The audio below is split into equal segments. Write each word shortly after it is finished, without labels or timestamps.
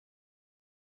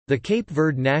The Cape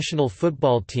Verde national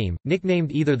football team,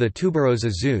 nicknamed either the Tubarões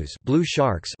Azuis Blue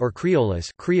Sharks or Crioulas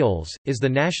Creoles, is the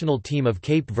national team of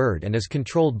Cape Verde and is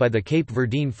controlled by the Cape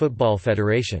Verdean Football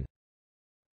Federation.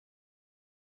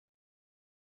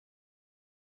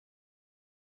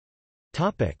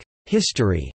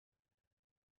 History.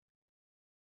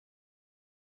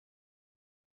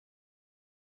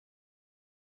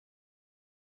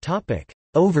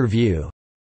 Overview.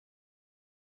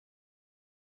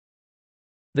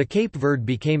 The Cape Verde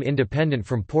became independent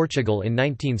from Portugal in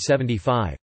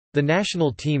 1975. The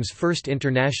national team's first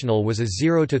international was a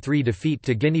 0-3 defeat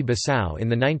to Guinea-Bissau in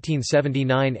the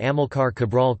 1979 Amilcar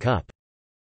Cabral Cup.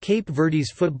 Cape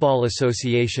Verde's Football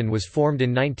Association was formed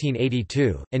in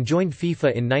 1982, and joined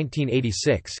FIFA in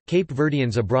 1986. Cape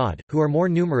Verdeans abroad, who are more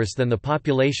numerous than the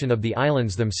population of the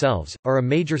islands themselves, are a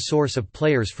major source of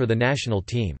players for the national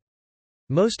team.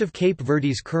 Most of Cape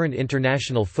Verde's current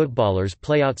international footballers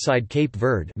play outside Cape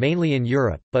Verde, mainly in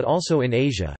Europe, but also in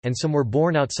Asia, and some were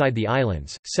born outside the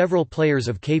islands. Several players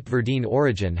of Cape Verdean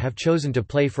origin have chosen to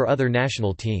play for other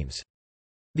national teams.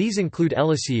 These include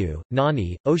Elisiu,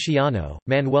 Nani, Oceano,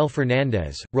 Manuel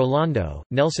Fernandes, Rolando,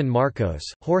 Nelson Marcos,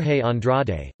 Jorge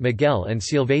Andrade, Miguel and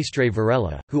Silvestre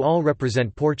Varela, who all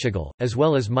represent Portugal, as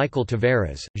well as Michael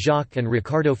Tavares, Jacques and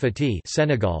Ricardo Fati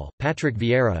Senegal, Patrick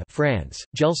Vieira France,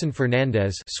 Gelson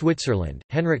Fernandes Switzerland,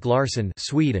 Henrik Larsson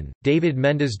Sweden, David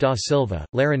Mendes da Silva,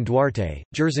 Larin Duarte,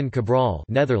 Gerson Cabral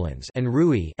Netherlands and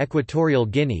Rui Equatorial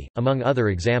Guinea, among other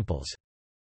examples.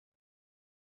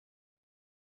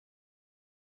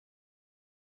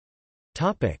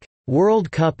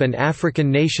 World Cup and African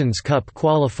Nations Cup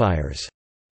qualifiers.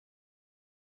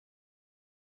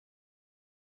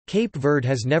 Cape Verde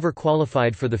has never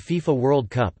qualified for the FIFA World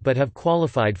Cup but have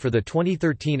qualified for the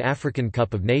 2013 African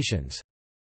Cup of Nations.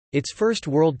 Its first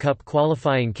World Cup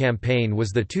qualifying campaign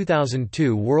was the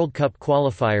 2002 World Cup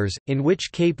qualifiers, in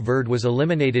which Cape Verde was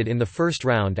eliminated in the first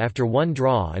round after one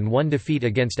draw and one defeat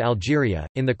against Algeria.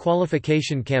 In the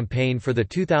qualification campaign for the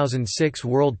 2006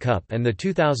 World Cup and the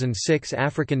 2006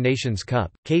 African Nations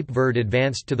Cup, Cape Verde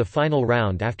advanced to the final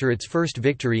round after its first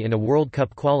victory in a World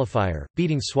Cup qualifier,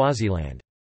 beating Swaziland.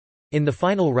 In the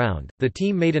final round, the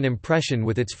team made an impression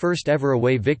with its first ever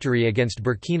away victory against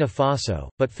Burkina Faso,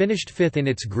 but finished fifth in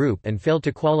its group and failed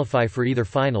to qualify for either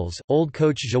finals. Old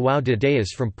coach João de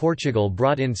Deus from Portugal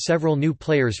brought in several new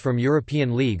players from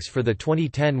European leagues for the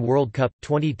 2010 World Cup,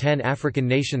 2010 African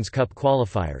Nations Cup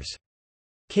qualifiers.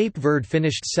 Cape Verde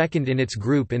finished second in its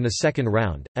group in the second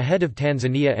round, ahead of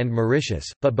Tanzania and Mauritius,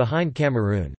 but behind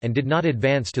Cameroon, and did not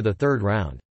advance to the third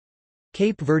round.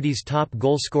 Cape Verde's top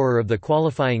goalscorer of the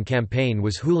qualifying campaign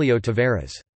was Julio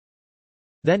Tavares.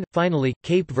 Then, finally,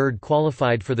 Cape Verde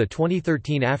qualified for the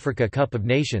 2013 Africa Cup of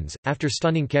Nations, after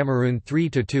stunning Cameroon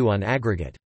 3-2 on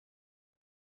aggregate.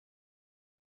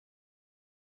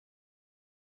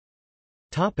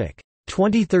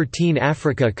 2013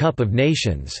 Africa Cup of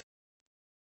Nations.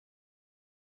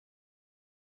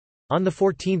 On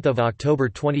 14 October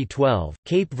 2012,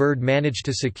 Cape Verde managed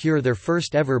to secure their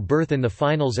first ever berth in the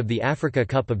finals of the Africa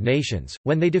Cup of Nations,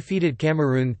 when they defeated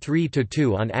Cameroon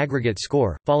 3-2 on aggregate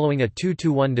score, following a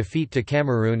 2-1 defeat to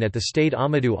Cameroon at the Stade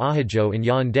Amadou Ahidjo in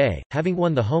Yaoundé, having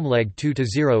won the home leg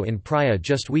 2-0 in Praia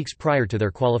just weeks prior to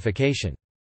their qualification.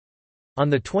 On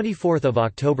 24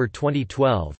 October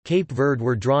 2012, Cape Verde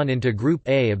were drawn into Group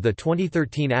A of the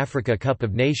 2013 Africa Cup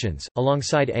of Nations,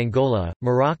 alongside Angola,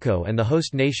 Morocco and the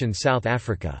host nation South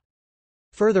Africa.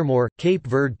 Furthermore, Cape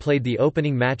Verde played the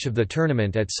opening match of the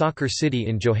tournament at Soccer City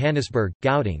in Johannesburg,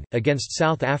 Gauteng, against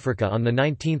South Africa on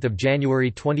 19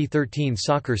 January 2013,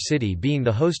 Soccer City being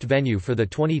the host venue for the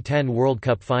 2010 World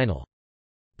Cup final.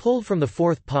 Pulled from the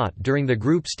fourth pot during the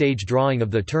group stage drawing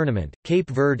of the tournament, Cape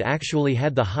Verde actually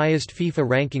had the highest FIFA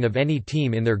ranking of any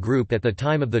team in their group at the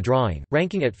time of the drawing,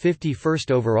 ranking at 51st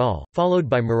overall, followed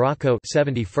by Morocco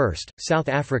 71st, South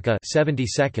Africa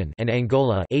 72nd, and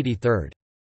Angola 83rd.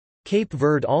 Cape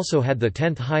Verde also had the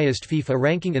 10th highest FIFA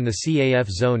ranking in the CAF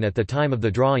zone at the time of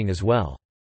the drawing as well.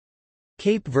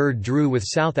 Cape Verde drew with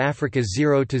South Africa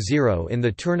 0-0 in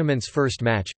the tournament's first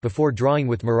match, before drawing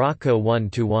with Morocco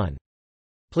 1-1.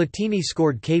 Platini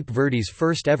scored Cape Verde's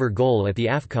first ever goal at the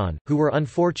AFCON, who were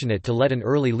unfortunate to let an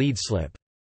early lead slip.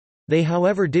 They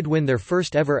however did win their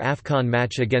first ever AFCON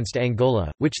match against Angola,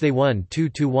 which they won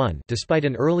 2-1 despite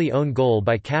an early own goal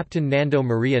by captain Nando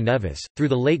Maria Neves, through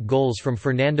the late goals from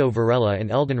Fernando Varela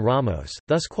and Eldon Ramos,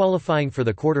 thus qualifying for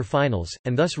the quarter-finals,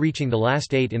 and thus reaching the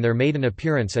last 8 in their maiden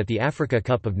appearance at the Africa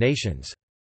Cup of Nations.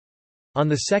 On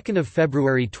 2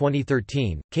 February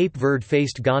 2013, Cape Verde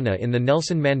faced Ghana in the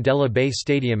Nelson Mandela Bay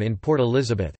Stadium in Port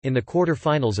Elizabeth, in the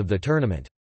quarter-finals of the tournament.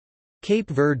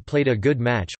 Cape Verde played a good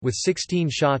match, with 16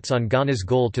 shots on Ghana's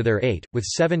goal to their 8, with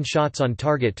 7 shots on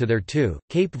target to their 2.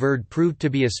 Cape Verde proved to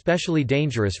be especially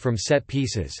dangerous from set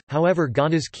pieces, however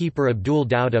Ghana's keeper Abdul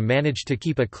Dauda managed to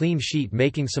keep a clean sheet,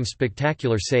 making some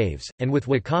spectacular saves, and with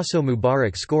Wakaso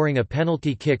Mubarak scoring a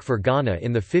penalty kick for Ghana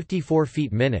in the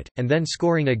 54th minute, and then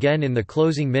scoring again in the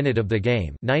closing minute of the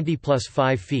game 90 plus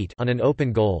 5 feet on an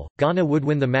open goal, Ghana would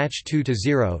win the match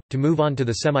 2-0, to move on to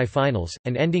the semi-finals,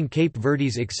 and ending Cape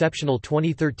Verde's exceptional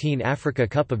 2013 Africa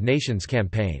Cup of Nations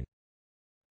campaign.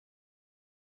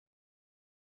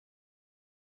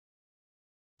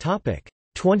 Topic: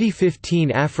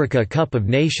 2015 Africa Cup of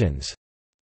Nations.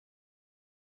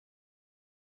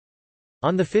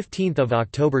 On 15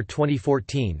 October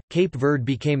 2014, Cape Verde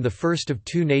became the first of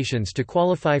 2 nations to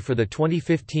qualify for the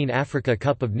 2015 Africa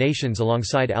Cup of Nations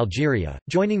alongside Algeria,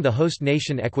 joining the host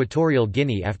nation Equatorial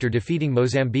Guinea after defeating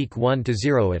Mozambique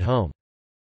 1-0 at home.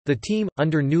 The team,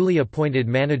 under newly appointed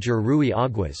manager Rui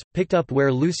Aguas, picked up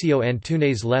where Lucio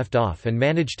Antunes left off and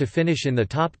managed to finish in the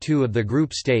top 2 of the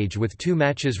group stage with 2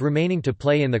 matches remaining to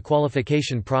play in the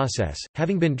qualification process,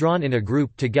 having been drawn in a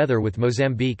group together with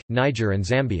Mozambique, Niger and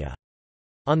Zambia.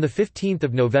 On 15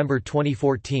 November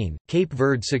 2014, Cape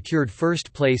Verde secured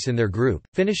first place in their group,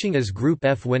 finishing as Group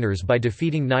F winners by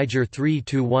defeating Niger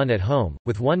 3-1 at home,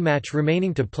 with 1 match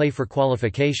remaining to play for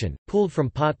qualification. Pooled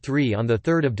from Pot 3 on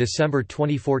 3 December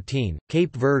 2014,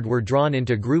 Cape Verde were drawn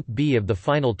into Group B of the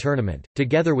final tournament,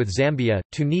 together with Zambia,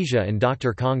 Tunisia and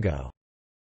Dr. Congo.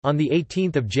 On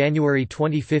 18 January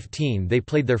 2015 they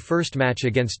played their first match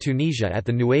against Tunisia at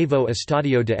the Nuevo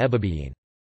Estadio de Ebabillín.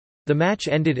 The match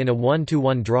ended in a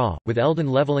 1-1 draw, with Eldon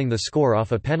leveling the score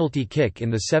off a penalty kick in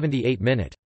the 78th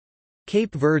minute.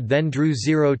 Cape Verde then drew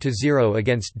 0-0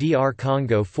 against DR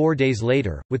Congo 4 days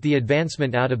later, with the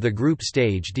advancement out of the group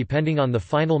stage depending on the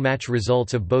final match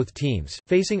results of both teams,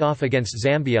 facing off against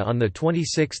Zambia on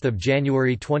 26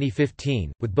 January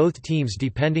 2015, with both teams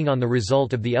depending on the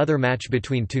result of the other match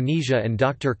between Tunisia and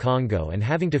Dr. Congo and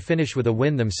having to finish with a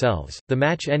win themselves. The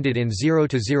match ended in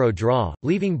 0-0 draw,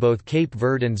 leaving both Cape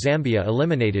Verde and Zambia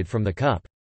eliminated from the cup.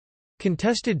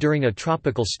 Contested during a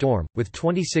tropical storm, with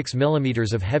 26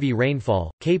 mm of heavy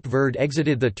rainfall, Cape Verde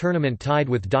exited the tournament tied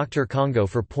with Dr. Congo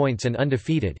for points and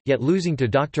undefeated, yet losing to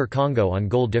Dr. Congo on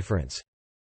goal difference.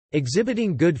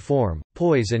 Exhibiting good form,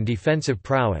 poise and defensive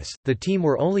prowess, the team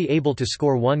were only able to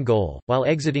score 1 goal, while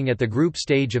exiting at the group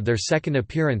stage of their second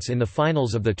appearance in the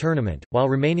finals of the tournament, while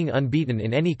remaining unbeaten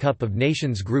in any Cup of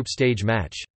Nations group stage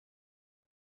match.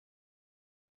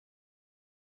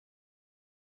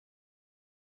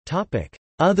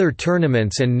 Other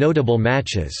tournaments and notable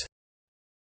matches.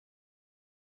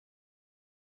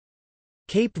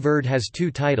 Cape Verde has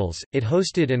 2 titles. It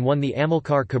hosted and won the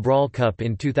Amilcar Cabral Cup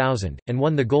in 2000, and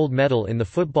won the gold medal in the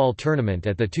football tournament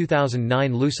at the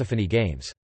 2009 Lusitania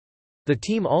Games. The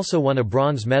team also won a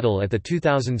bronze medal at the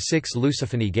 2006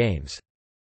 Lusitania Games.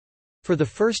 For the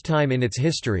first time in its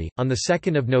history, on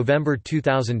 2 November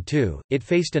 2002, it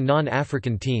faced a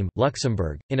non-African team,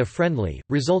 Luxembourg, in a friendly,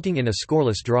 resulting in a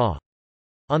scoreless draw.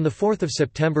 On 4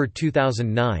 September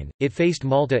 2009, it faced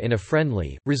Malta in a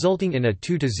friendly, resulting in a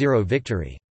 2-0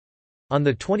 victory. On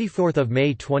 24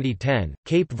 May 2010,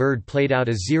 Cape Verde played out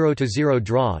a 0-0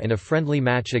 draw in a friendly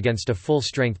match against a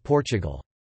full-strength Portugal.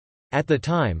 At the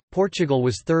time, Portugal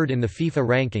was 3rd in the FIFA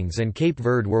rankings and Cape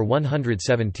Verde were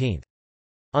 117th.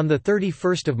 On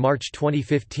 31 March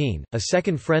 2015, a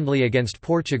second friendly against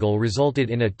Portugal resulted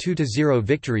in a 2-0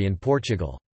 victory in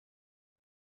Portugal.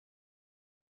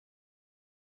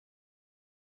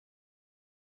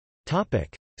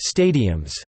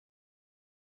 Stadiums.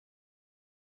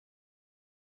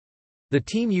 The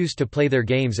team used to play their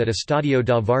games at Estadio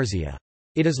da Várzea.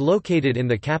 It is located in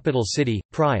the capital city,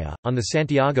 Praia, on the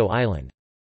Santiago Island.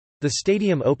 The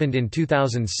stadium opened in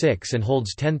 2006 and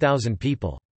holds 10,000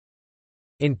 people.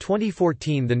 In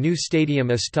 2014 the new stadium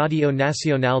Estadio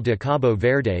Nacional de Cabo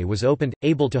Verde was opened,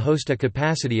 able to host a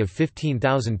capacity of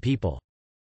 15,000 people.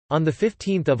 On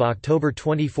 15 October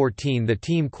 2014 the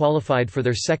team qualified for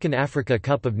their second Africa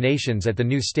Cup of Nations at the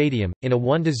new stadium, in a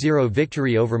 1-0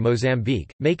 victory over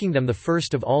Mozambique, making them the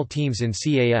first of all teams in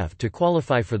CAF to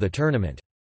qualify for the tournament.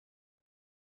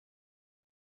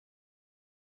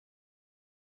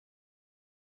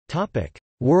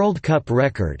 World Cup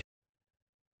record.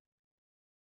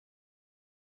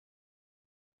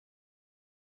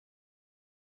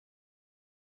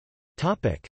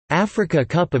 Africa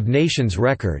Cup of Nations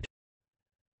record.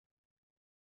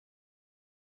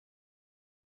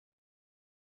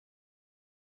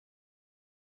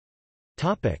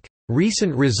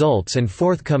 Recent results and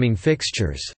forthcoming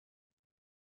fixtures.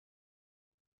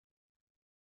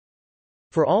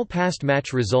 For all past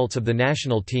match results of the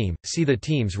national team, see the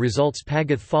team's results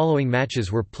Pagath. Following matches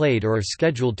were played or are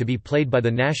scheduled to be played by the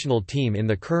national team in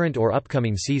the current or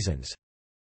upcoming seasons.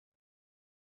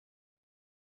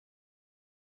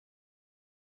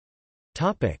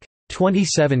 Topic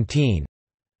 2017.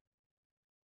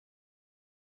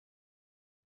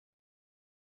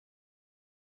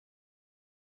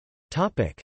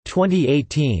 Topic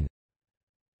 2018.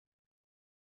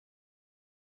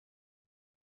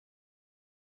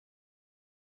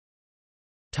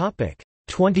 Topic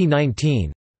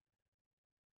 2019.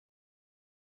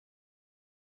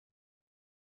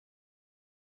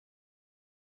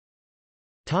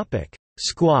 Topic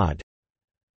Squad.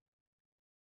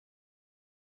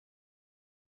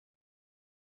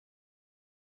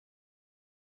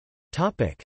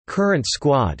 Topic Current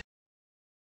squad.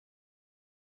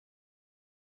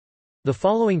 The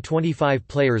following 25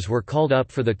 players were called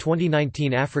up for the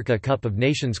 2019 Africa Cup of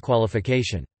Nations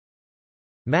qualification.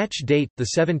 Match date: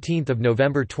 17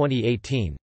 November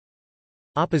 2018.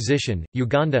 Opposition: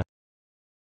 Uganda.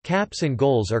 Caps and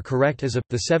goals are correct as of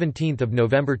 17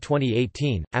 November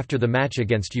 2018, after the match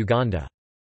against Uganda.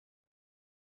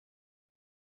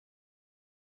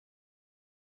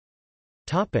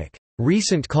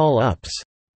 Recent call-ups.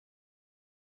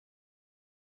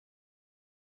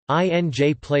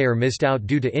 INJ player missed out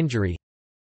due to injury.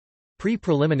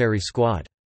 Pre-preliminary squad.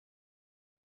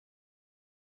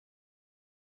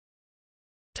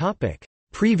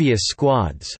 Previous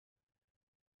squads.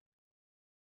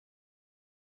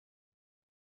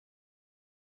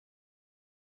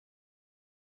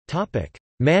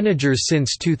 Managers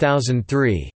since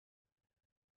 2003.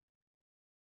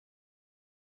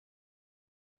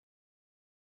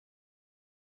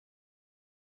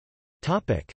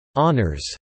 Honours.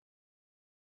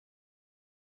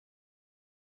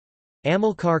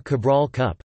 Amilcar Cabral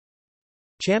Cup.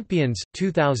 Champions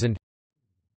 2000.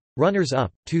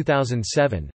 Runners-up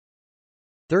 2007.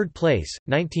 Third place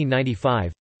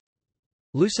 1995.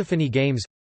 Lusitania Games.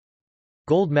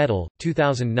 Gold medal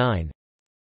 2009.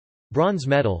 Bronze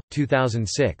medal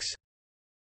 2006.